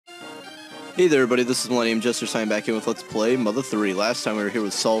Hey there everybody, this is Millennium Jester signing back in with Let's Play Mother 3. Last time we were here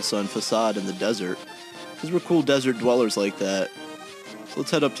with Salsa and Facade in the desert. Because we're cool desert dwellers like that. So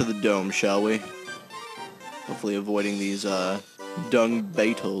let's head up to the dome, shall we? Hopefully avoiding these dung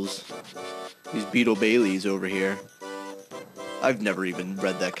beetles. These beetle Baileys over here. I've never even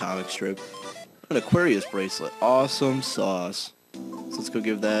read that comic strip. An Aquarius bracelet. Awesome sauce. So let's go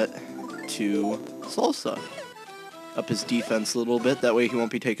give that to Salsa. Up his defense a little bit, that way he won't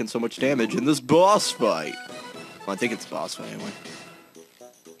be taking so much damage in this boss fight. Well, I think it's a boss fight anyway.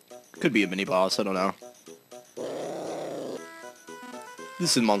 Could be a mini boss, I don't know.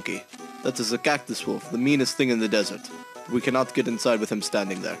 Listen, monkey. That is a cactus wolf, the meanest thing in the desert. We cannot get inside with him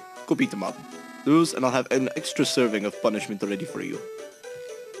standing there. Go beat him up. Lose, and I'll have an extra serving of punishment ready for you.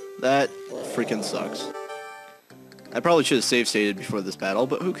 That freaking sucks. I probably should have save stated before this battle,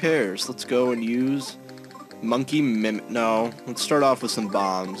 but who cares? Let's go and use Monkey Mimic. No, let's start off with some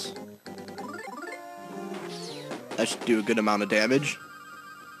bombs. That should do a good amount of damage.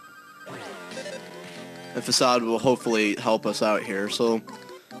 And Facade will hopefully help us out here. So,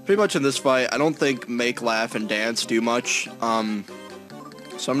 pretty much in this fight, I don't think Make, Laugh, and Dance do much. So I'm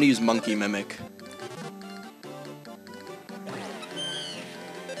gonna use Monkey Mimic.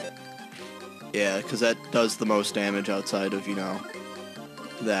 Yeah, because that does the most damage outside of, you know,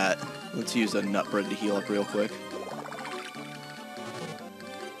 that. Let's use a nut bread to heal up real quick.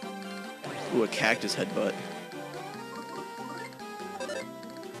 Ooh, a cactus headbutt.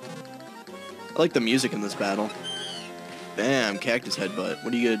 I like the music in this battle. Bam, cactus headbutt.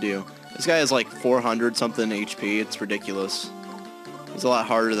 What are you gonna do? This guy has like 400 something HP. It's ridiculous. It's a lot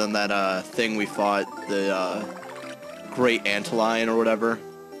harder than that thing we fought, the Great Antlion or whatever.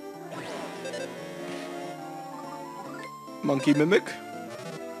 Monkey Mimic.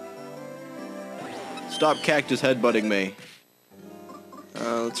 Stop cactus headbutting me.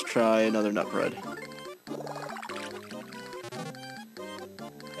 Let's try another nut bread.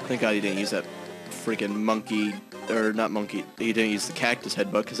 Thank God he didn't use that freaking monkey, or not monkey, he didn't use the cactus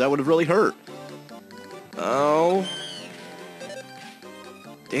headbutt, because that would have really hurt. Oh.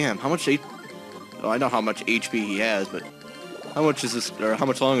 Damn, how much oh, I know how much HP he has, but how much is this, or how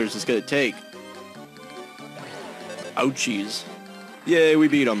much longer is this gonna take? Ouchies. Yay, we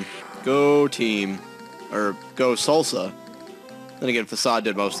beat him. Go team. Or go Salsa. Then again, Facade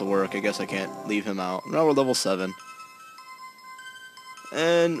did most of the work. I guess I can't leave him out. Now we're level 7.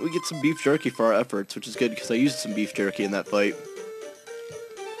 And we get some beef jerky for our efforts, which is good because I used some beef jerky in that fight.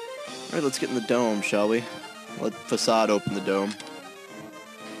 Alright, let's get in the dome, shall we? Let Facade open the dome.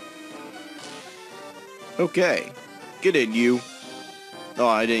 Okay. Get in, you. Oh,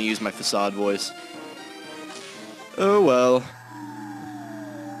 I didn't use my Facade voice. Oh well.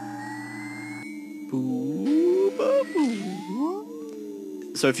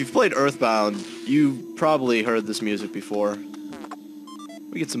 So if you've played Earthbound, you've probably heard this music before.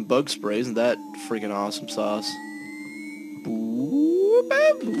 We get some bug sprays, and that freaking awesome sauce. Boo,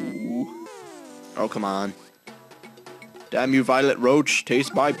 boo. Oh, come on. Damn you, Violet Roach,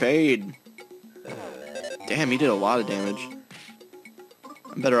 taste my pain. Damn, he did a lot of damage.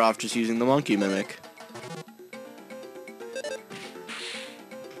 I'm better off just using the Monkey Mimic.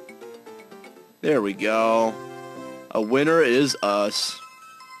 There we go. A winner is us.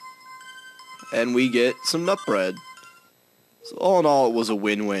 And we get some nut bread. So all in all, it was a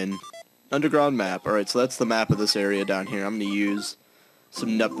win-win. Underground map. Alright, so that's the map of this area down here. I'm going to use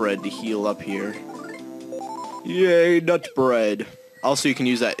some nut bread to heal up here. Yay, nut bread. Also, you can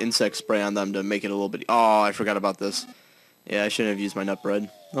use that insect spray on them to make it a little bit... Oh, I forgot about this. Yeah, I shouldn't have used my nut bread.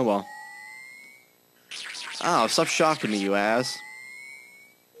 Oh well. Oh, stop shocking me, you ass.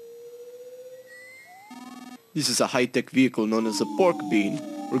 This is a high-tech vehicle known as a pork bean.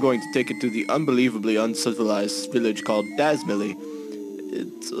 We're going to take it to the unbelievably uncivilized village called Dasmilly.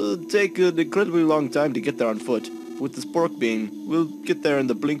 It'll take an incredibly long time to get there on foot. With this pork bean, we'll get there in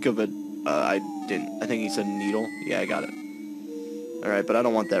the blink of it. I think he said needle. Yeah, I got it. Alright, but I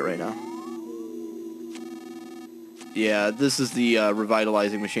don't want that right now. Yeah, this is the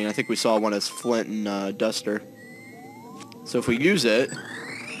revitalizing machine. I think we saw one as Flint and Duster. So if we use it,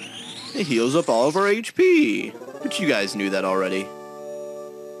 it heals up all of our HP. But you guys knew that already.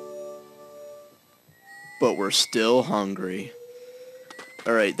 But we're still hungry.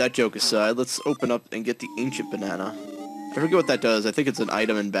 Alright, that joke aside, let's open up and get the ancient banana. I forget what that does. I think it's an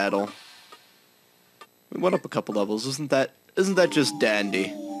item in battle. We went up a couple levels. Isn't that just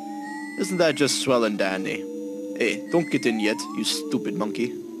dandy? Isn't that just swell and dandy? Hey, don't get in yet, you stupid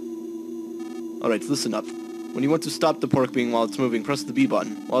monkey. Alright, listen up. When you want to stop the pork bean while it's moving, press the B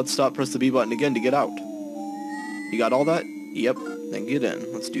button. While it's stopped, press the B button again to get out. You got all that? Yep. Then get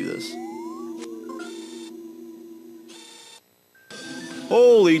in. Let's do this.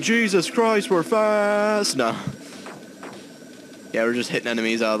 Holy Jesus Christ, we're fast! No. Yeah, we're just hitting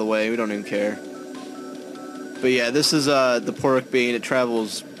enemies out of the way. We don't even care. But yeah, this is the pork bean. It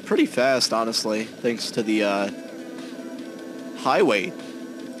travels pretty fast, honestly, thanks to the highway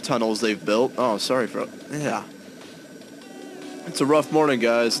tunnels they've built. Oh, sorry for... Yeah. It's a rough morning,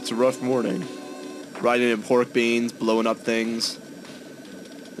 guys. It's a rough morning. Riding in pork beans, blowing up things.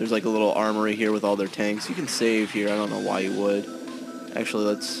 There's like a little armory here with all their tanks. You can save here. I don't know why you would. Actually,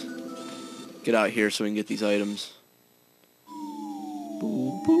 let's get out here so we can get these items.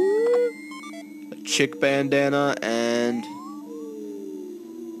 Boo, boo. A chick bandana and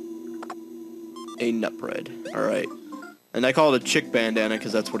a nut bread. Alright. And I call it a chick bandana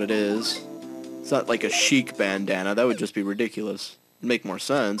because that's what it is. It's not like a chic bandana. That would just be ridiculous. It'd make more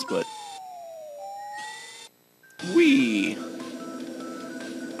sense, but... Wee!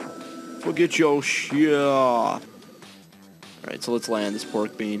 Forget your shit. Alright, so let's land this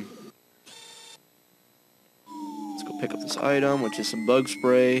pork bean. Let's go pick up this item, which is some bug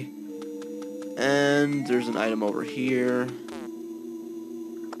spray. And there's an item over here.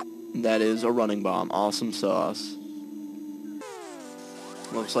 That is a running bomb. Awesome sauce.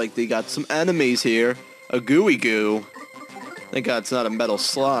 Looks like they got some enemies here. A gooey goo. Thank God it's not a metal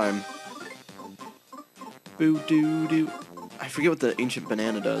slime. Boo doo doo. I forget what the ancient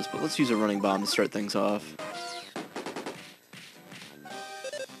banana does, but let's use a running bomb to start things off.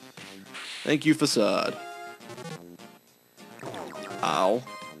 Thank you, facade. Ow.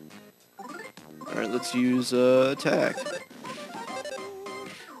 Alright, let's use attack.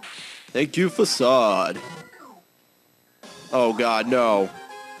 Thank you, facade. Oh god, no.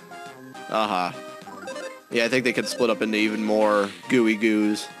 Aha. Yeah, I think they could split up into even more gooey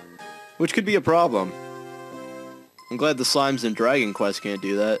goos, which could be a problem. I'm glad the slimes in Dragon Quest can't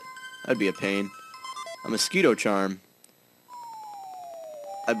do that. That'd be a pain. A mosquito charm.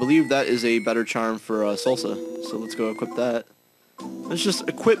 I believe that is a better charm for Salsa, so let's go equip that. There's just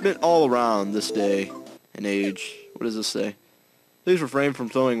equipment all around this day and age. What does this say? Please refrain from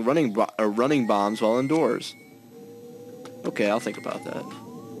throwing running bombs while indoors. Okay, I'll think about that.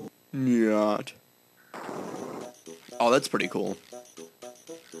 Not. Oh, that's pretty cool.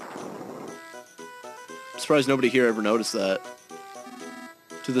 I'm surprised nobody here ever noticed that.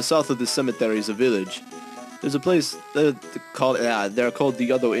 To the south of the cemetery is a village. There's a place they're called the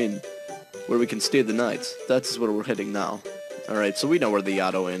Yado Inn, where we can stay the night. That's where we're heading now. Alright, so we know where the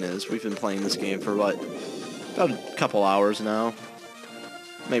Yado Inn is. We've been playing this game for, what, about a couple hours now.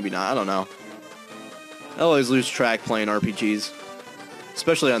 Maybe not, I don't know. I always lose track playing RPGs.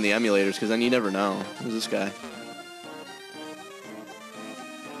 Especially on the emulators, because then you never know. Who's this guy?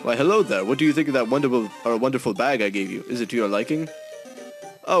 Why, hello there. What do you think of that wonderful bag I gave you? Is it to your liking?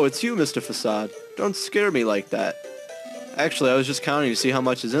 Oh, it's you, Mr. Facade. Don't scare me like that. Actually, I was just counting to see how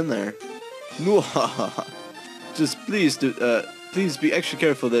much is in there. Just please be extra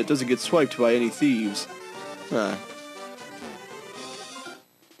careful that it doesn't get swiped by any thieves. Huh.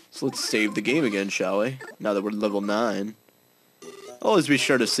 So let's save the game again, shall we? Now that we're level 9. Always be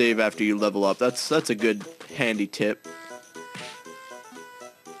sure to save after you level up. That's a good, handy tip.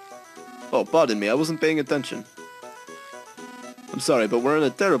 Oh, pardon me, I wasn't paying attention. I'm sorry, but we're in a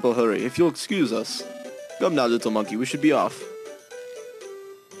terrible hurry. If you'll excuse us. Come now, little monkey, we should be off.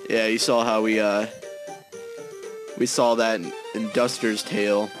 Yeah, you saw how we saw that in Duster's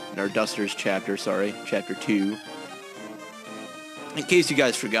Tale, in our Duster's chapter, sorry, chapter 2. In case you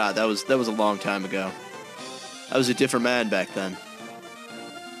guys forgot, that was a long time ago. I was a different man back then.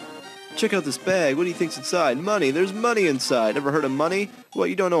 Check out this bag. What do you think's inside? Money. There's money inside. Ever heard of money? What,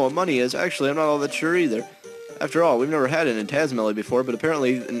 you don't know what money is? Actually, I'm not all that sure either. After all, we've never had it in Tasmeli before, but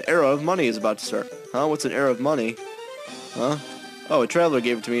apparently an era of money is about to start. Huh? What's an era of money? Huh? Oh, a traveler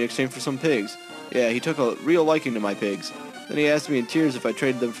gave it to me in exchange for some pigs. Yeah, he took a real liking to my pigs. Then he asked me in tears if I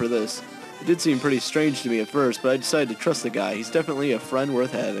traded them for this. It did seem pretty strange to me at first, but I decided to trust the guy. He's definitely a friend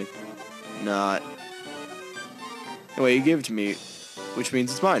worth having. Not. Anyway, he gave it to me, which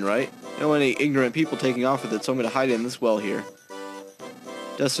means it's mine, right? I don't want any ignorant people taking off with it, so I'm going to hide it in this well here.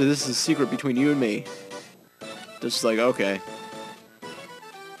 Duster, this is a secret between you and me. Duster's like, okay.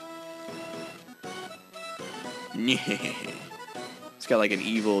 It's got like an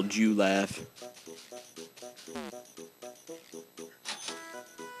evil Jew laugh.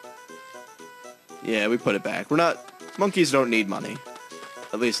 Yeah, we put it back. We're not... Monkeys don't need money.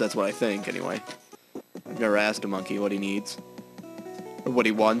 At least that's what I think, anyway. I've never asked a monkey what he needs. Or what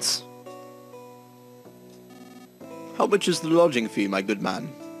he wants. How much is the lodging fee, my good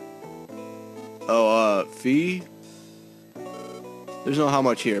man? Oh, fee? There's no how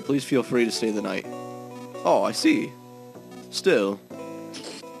much here. Please feel free to stay the night. Oh, I see. Still,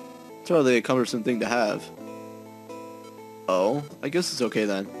 It's hardly a cumbersome thing to have. Oh, I guess it's okay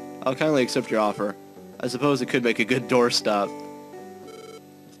then. I'll kindly accept your offer. I suppose it could make a good doorstop.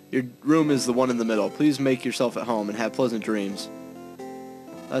 Your room is the one in the middle. Please make yourself at home and have pleasant dreams.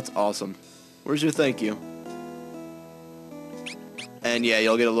 That's awesome. Where's your thank you? And yeah,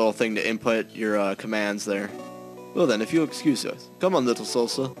 you'll get a little thing to input your commands there. Well then, if you'll excuse us. Come on, little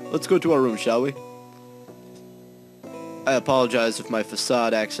Salsa. Let's go to our room, shall we? I apologize if my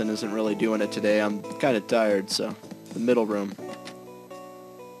facade accent isn't really doing it today. I'm kind of tired, so... The middle room.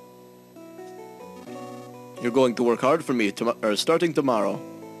 You're going to work hard for me starting tomorrow.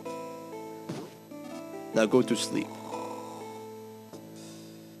 Now go to sleep.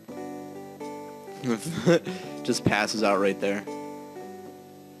 Just passes out right there.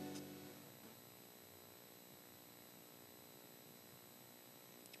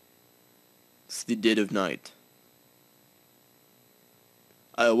 It's the dead of night.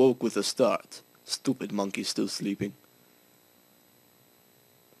 I awoke with a start. Stupid monkey still sleeping.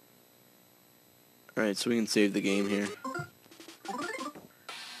 Alright, so we can save the game here.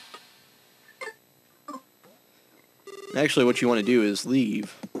 Actually, what you want to do is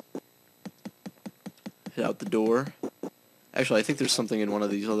leave. Head out the door. Actually, I think there's something in one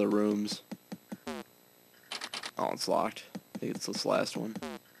of these other rooms. Oh, it's locked. I think it's this last one.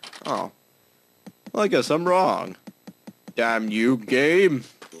 Oh. Well, I guess I'm wrong. Damn you, game!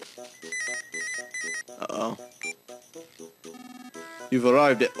 Uh-oh. You've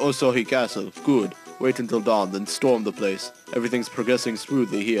arrived at Osohi Castle. Good. Wait until dawn, then storm the place. Everything's progressing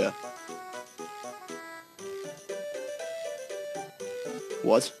smoothly here.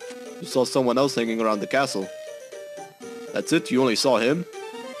 What? You saw someone else hanging around the castle. That's it? You only saw him?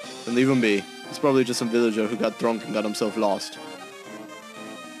 Then leave him be. He's probably just some villager who got drunk and got himself lost.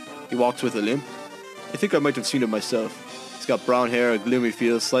 He walks with a limp? I think I might have seen him myself. He's got brown hair, a gloomy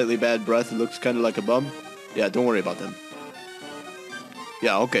feel, slightly bad breath, and looks kinda like a bum. Yeah, don't worry about him.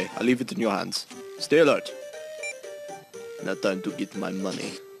 Yeah, okay, I'll leave it in your hands. Stay alert. Now time to get my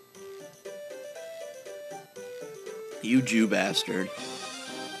money. You Jew bastard.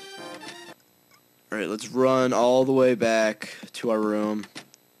 Alright, let's run all the way back to our room.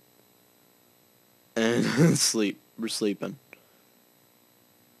 And sleep. We're sleeping.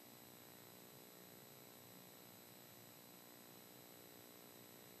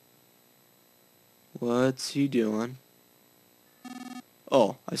 What's he doing?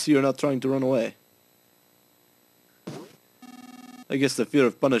 Oh, I see you're not trying to run away. I guess the fear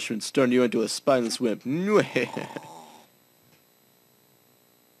of punishment's turned you into a spineless wimp.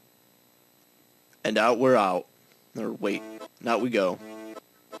 And out we're out. Or wait, out we go.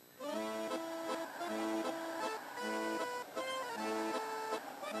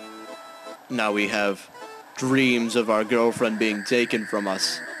 Now we have dreams of our girlfriend being taken from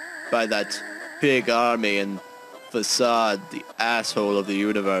us by that big army and Facade, the asshole of the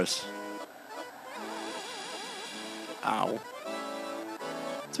universe. Ow.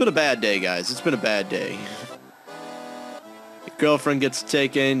 It's been a bad day, guys. It's been a bad day. Your girlfriend gets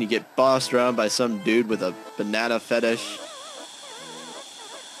taken, you get bossed around by some dude with a banana fetish.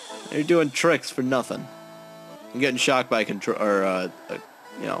 You're doing tricks for nothing. I'm getting shocked by a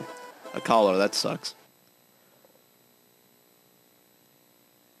collar. That sucks.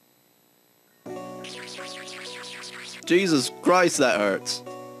 Jesus Christ, that hurts.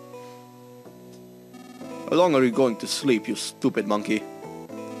 How long are you going to sleep, you stupid monkey?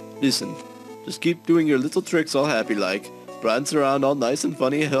 Listen, just keep doing your little tricks all happy like. Prance around all nice and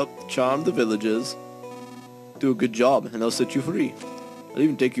funny, help charm the villagers. Do a good job, and I'll set you free. I'll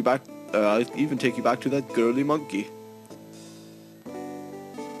even take you back to that girly monkey.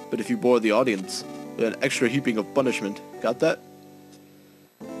 But if you bore the audience with an extra heaping of punishment, got that?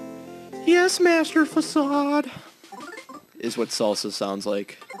 Yes, Master Facade. Is what salsa sounds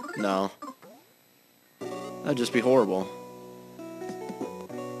like. No. That'd just be horrible.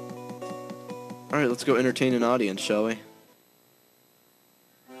 Alright, let's go entertain an audience, shall we?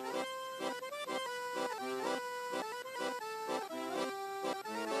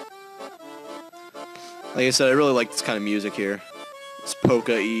 Like I said, I really like this kind of music here. It's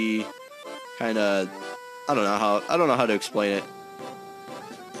polka-y, kinda... I don't know how to explain it.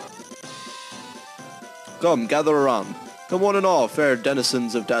 Come, gather around. Come one and all, fair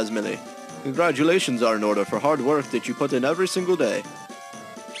denizens of Dasmili. Congratulations are in order for hard work that you put in every single day.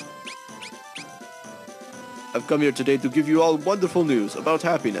 I've come here today to give you all wonderful news about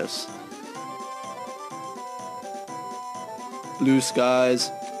happiness. Blue skies,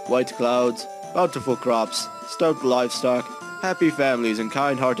 white clouds, bountiful crops, stout livestock, happy families and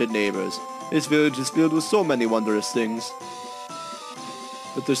kind-hearted neighbors. This village is filled with so many wondrous things.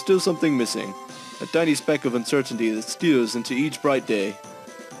 but there's still something missing. A tiny speck of uncertainty that steals into each bright day.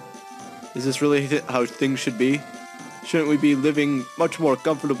 Is this really how things should be? Shouldn't we be living much more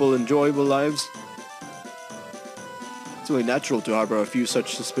comfortable, enjoyable lives? It's only natural to harbor a few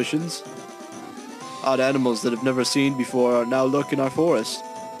such suspicions. Odd animals that I've never seen before are now lurking in our forest.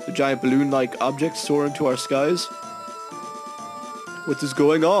 The giant balloon-like objects soar into our skies. What is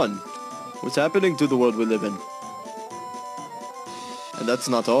going on? What's happening to the world we live in? And that's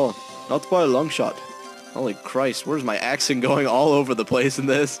not all. Not by a long shot. Holy Christ, where's my accent going all over the place in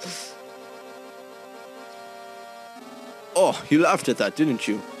this? Oh, you laughed at that, didn't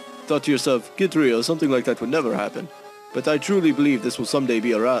you? Thought to yourself, get real, something like that would never happen. But I truly believe this will someday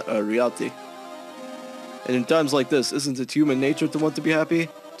be a reality. And in times like this, isn't it human nature to want to be happy?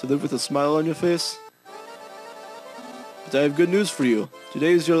 To live with a smile on your face? But I have good news for you.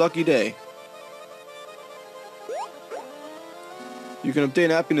 Today is your lucky day. You can obtain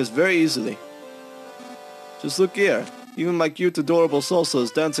happiness very easily. Just look here. Even my cute, adorable Salsa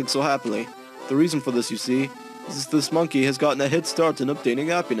is dancing so happily. The reason for this, you see, is this monkey has gotten a head start in obtaining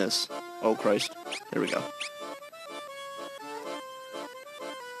happiness. Oh Christ. Here we go.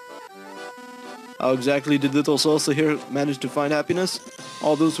 How exactly did little Salsa here manage to find happiness?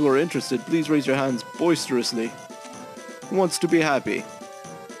 All those who are interested, please raise your hands boisterously. Who wants to be happy?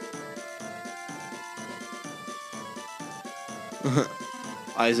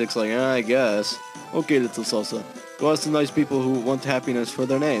 Isaac's like, I guess. Okay, little Salsa. Go ask the nice people who want happiness for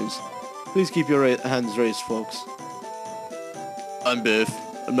their names. Please keep your hands raised, folks. I'm Biff.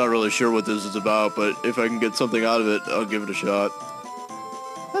 I'm not really sure what this is about, but if I can get something out of it, I'll give it a shot.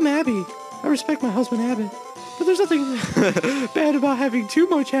 I'm Abby. I respect my husband, Abby. But there's nothing bad about having too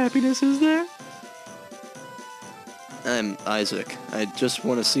much happiness, is there? I'm Isaac. I just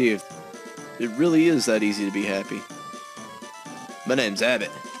want to see if it really is that easy to be happy. My name's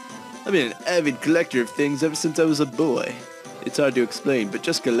Abbott. I've been an avid collector of things ever since I was a boy. It's hard to explain, but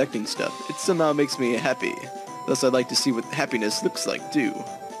just collecting stuff, it somehow makes me happy. Thus I'd like to see what happiness looks like, too.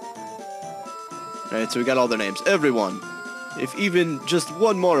 Alright, so we got all their names. Everyone! If even just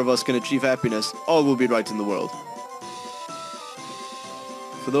one more of us can achieve happiness, all will be right in the world.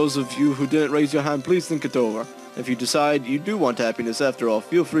 For those of you who didn't raise your hand, please think it over. If you decide you do want happiness after all,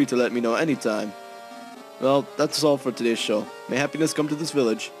 feel free to let me know anytime. Well, that's all for today's show. May happiness come to this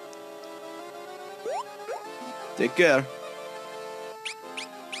village. Take care.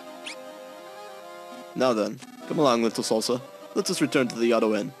 Now then, come along, little Salsa. Let us return to the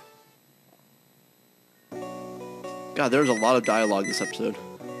Auto Inn. God, there's a lot of dialogue this episode.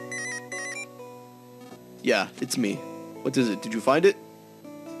 Yeah, it's me. What is it? Did you find it?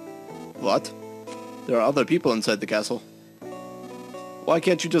 What? There are other people inside the castle. Why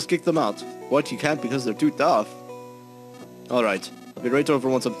can't you just kick them out? What, you can't because they're too tough? Alright, I'll be right over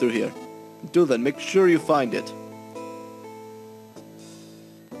once I'm through here. Until then, make sure you find it.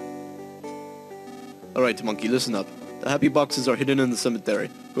 Alright, monkey, listen up. The happy boxes are hidden in the cemetery.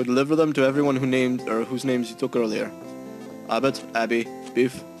 Go deliver them to everyone whose names you took earlier. Abbott, Abby,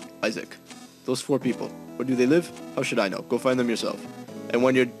 Biff, Isaac. Those 4 people. Where do they live? How should I know? Go find them yourself. And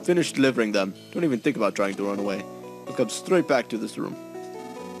when you're finished delivering them, don't even think about trying to run away. You'll come straight back to this room.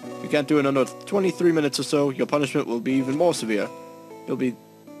 If you can't do it in under 23 minutes or so, your punishment will be even more severe. You'll be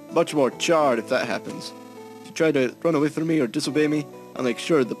much more charred if that happens. If you try to run away from me or disobey me, I'll make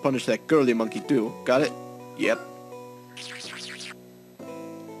sure to punish that girly monkey too. Got it? Yep.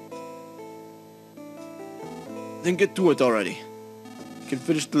 Then get to it already. You can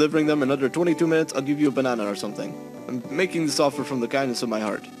finish delivering them in under 22 minutes, I'll give you a banana or something. I'm making this offer from the kindness of my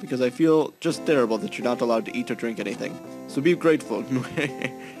heart, because I feel just terrible that you're not allowed to eat or drink anything. So be grateful.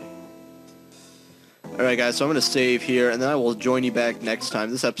 Alright guys, so I'm going to save here, and then I will join you back next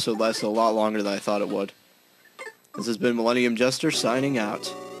time. This episode lasted a lot longer than I thought it would. This has been Millennium Jester signing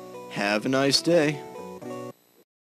out. Have a nice day.